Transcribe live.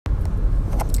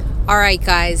All right,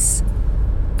 guys,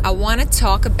 I want to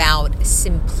talk about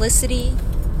simplicity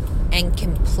and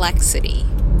complexity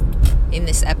in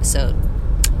this episode.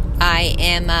 I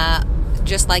am,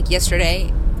 just like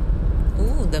yesterday,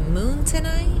 the moon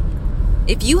tonight?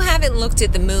 If you haven't looked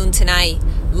at the moon tonight,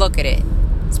 look at it.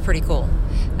 It's pretty cool.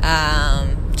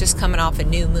 Just coming off a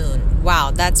new moon.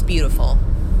 Wow, that's beautiful.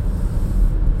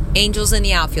 Angels in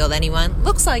the outfield, anyone?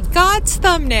 Looks like God's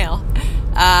thumbnail.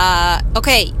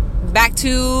 Okay, back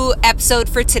to episode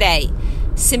for today.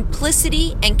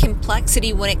 Simplicity and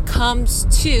complexity when it comes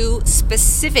to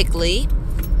specifically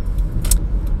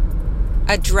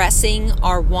addressing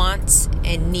our wants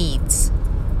and needs.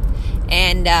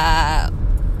 And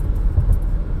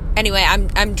anyway,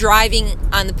 I'm driving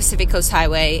on the Pacific Coast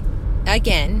Highway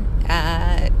again.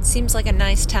 It seems like a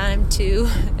nice time to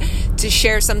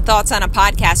share some thoughts on a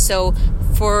podcast. So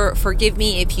forgive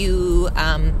me if you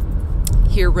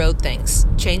hear road things,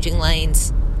 changing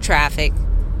lanes, traffic,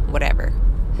 whatever.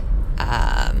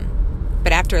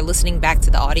 But after listening back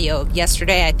to the audio of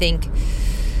yesterday, I think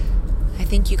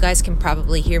you guys can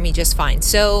probably hear me just fine.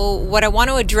 So what I want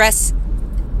to address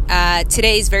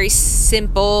today is very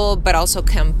simple, but also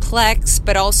complex,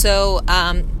 but also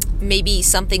maybe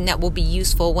something that will be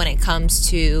useful when it comes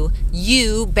to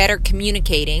you better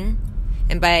communicating.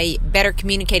 And by better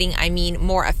communicating, I mean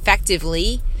more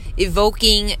effectively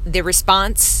evoking the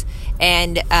response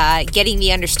and getting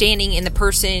the understanding in the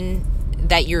person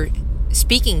that you're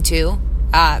speaking to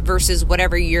versus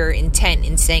whatever your intent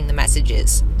in saying the message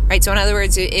is. Right? So in other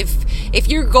words, if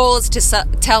your goal is to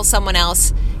tell someone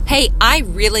else, hey, I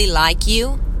really like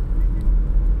you,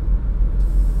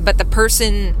 but the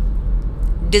person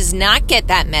does not get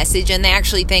that message and they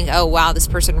actually think, oh, wow, this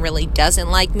person really doesn't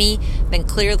like me, then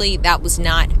clearly that was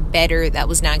not better, that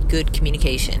was not good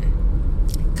communication.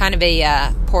 Kind of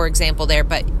a poor example there,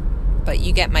 but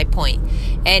you get my point.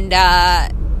 And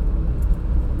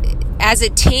as a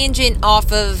tangent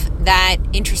off of that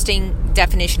interesting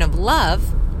definition of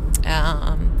love,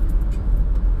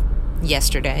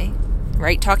 yesterday,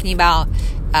 right, talking about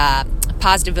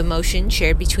positive emotion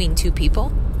shared between two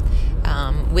people,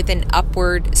 with an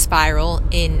upward spiral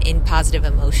in positive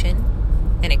emotion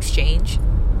and exchange,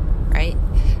 right?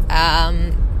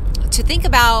 To think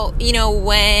about,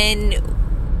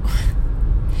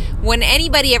 when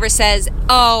anybody ever says,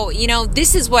 oh,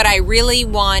 this is what I really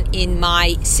want in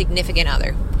my significant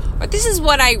other, or this is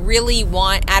what I really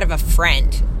want out of a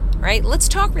friend, right? Let's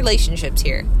talk relationships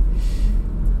here.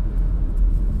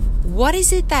 What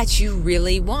is it that you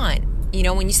really want?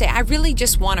 When you say, I really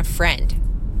just want a friend,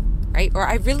 right? Or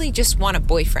I really just want a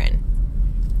boyfriend.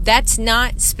 That's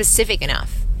not specific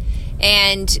enough.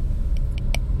 And,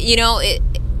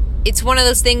 it's one of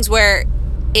those things where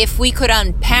if we could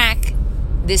unpack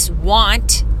this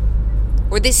want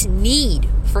or this need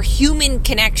for human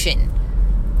connection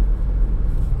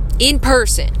in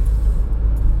person,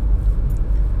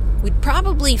 we'd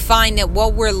probably find that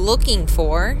what we're looking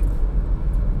for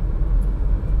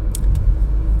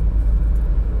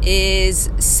is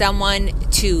someone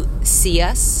to see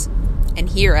us and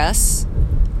hear us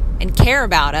and care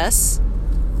about us.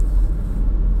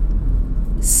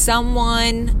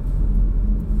 Someone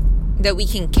that we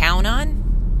can count on.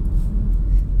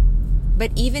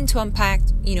 But even to unpack,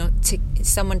 to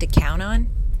someone to count on,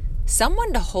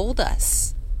 someone to hold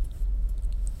us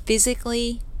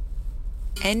physically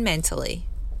and mentally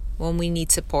when we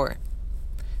need support.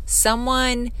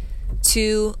 Someone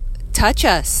to touch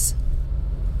us,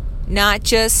 not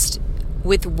just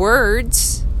with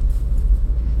words,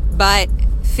 but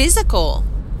physical.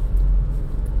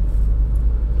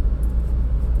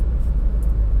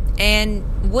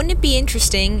 And wouldn't it be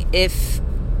interesting if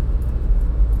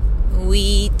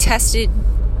we tested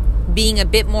being a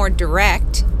bit more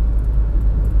direct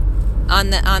on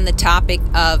the topic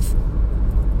of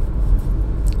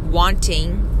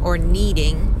wanting or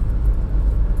needing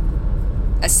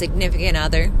a significant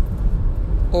other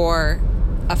or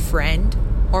a friend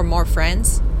or more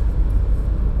friends?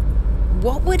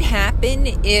 What would happen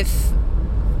if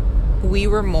we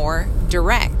were more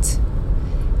direct?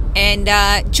 And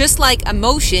just like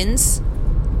emotions,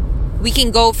 we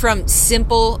can go from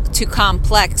simple to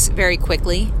complex very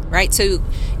quickly, right? So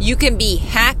you can be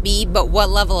happy, but what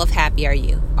level of happy are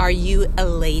you? Are you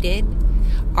elated?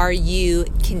 Are you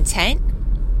content?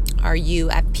 Are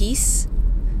you at peace?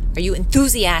 Are you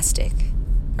enthusiastic?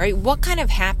 Right? What kind of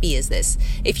happy is this?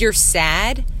 If you're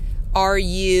sad, are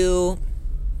you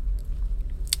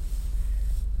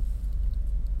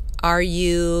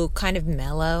kind of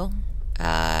mellow?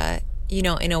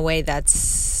 In a way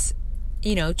that's,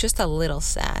 just a little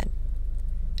sad?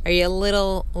 Are you a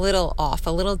little off,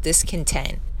 a little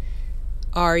discontent?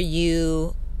 Are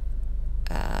you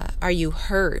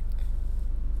hurt?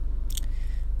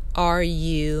 Are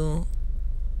you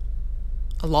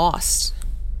lost?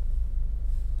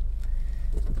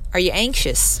 Are you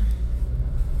anxious?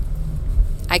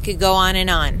 I could go on and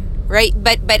on, right?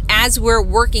 But as we're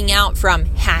working out from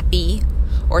happy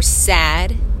or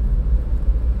sad,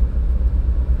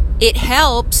 it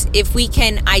helps if we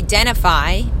can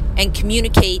identify and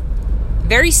communicate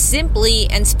very simply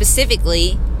and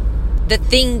specifically the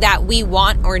thing that we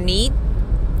want or need,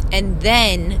 and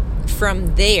then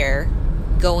from there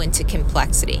go into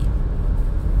complexity.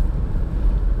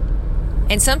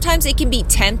 And sometimes it can be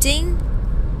tempting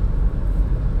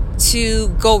to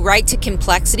go right to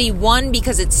complexity. One,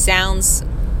 because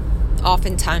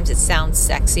oftentimes it sounds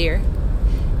sexier.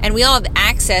 And we all have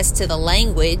access to the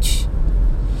language.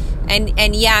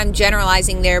 And yeah, I'm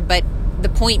generalizing there, but the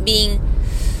point being,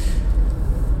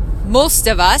 most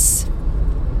of us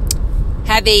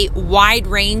have a wide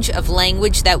range of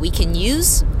language that we can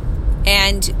use,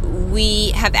 and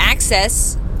we have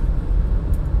access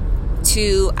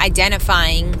to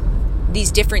identifying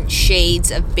these different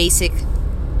shades of basic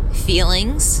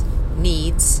feelings,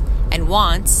 needs, and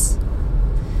wants.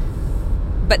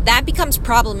 But that becomes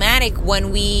problematic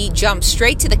when we jump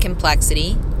straight to the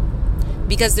complexity,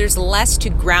 because there's less to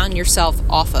ground yourself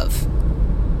off of.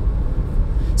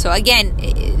 So again,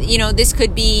 this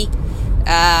could be,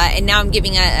 and now I'm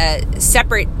giving a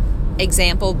separate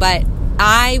example, but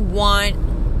I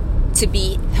want to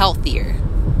be healthier.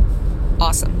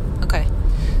 Awesome. Okay.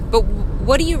 But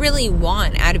what do you really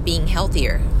want out of being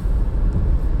healthier?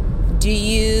 Do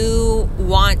you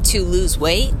want to lose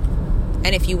weight?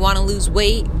 And if you want to lose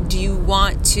weight, do you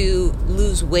want to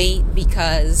lose weight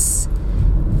because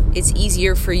it's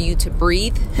easier for you to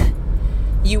breathe?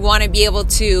 You want to be able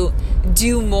to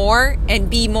do more and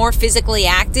be more physically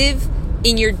active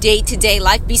in your day-to-day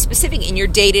life. Be specific, in your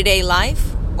day-to-day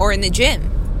life or in the gym.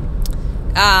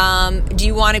 Do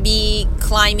you want to be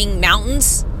climbing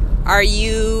mountains? Are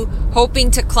you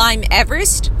hoping to climb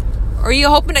Everest? Or are you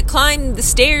hoping to climb the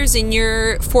stairs in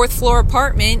your 4th floor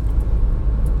apartment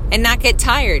and not get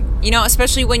tired?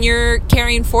 Especially when you're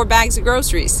carrying 4 bags of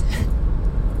groceries.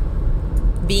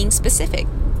 Being specific.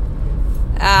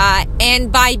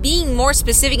 And by being more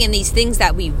specific in these things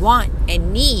that we want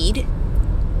and need,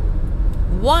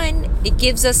 one, it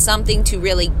gives us something to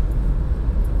really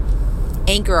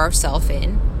anchor ourselves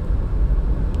in.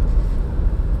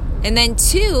 And then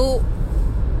 2,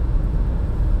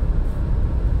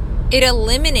 it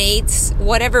eliminates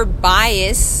whatever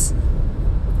bias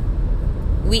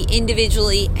we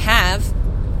individually have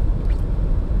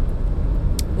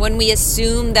when we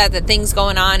assume that the things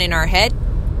going on in our head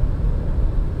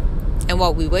and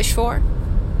what we wish for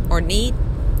or need,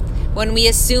 when we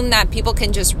assume that people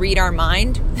can just read our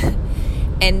mind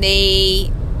and they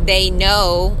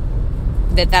know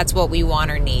that that's what we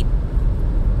want or need.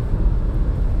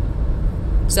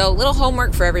 So, a little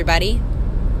homework for everybody.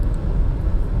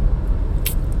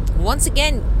 Once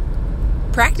again,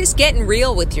 practice getting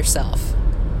real with yourself.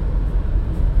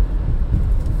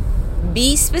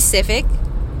 Be specific.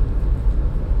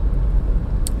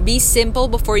 Be simple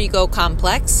before you go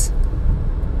complex.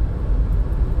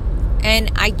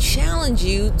 And I challenge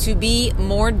you to be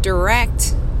more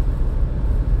direct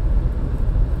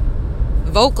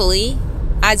vocally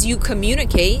as you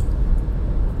communicate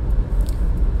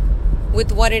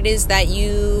with what it is that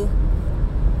you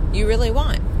really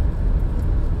want.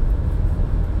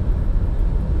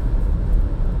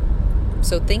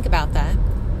 So think about that.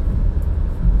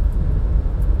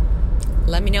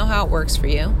 Let me know how it works for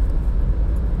you.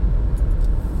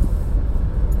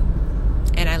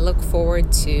 And I look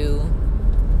forward to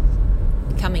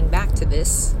coming back to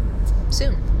this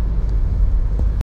soon.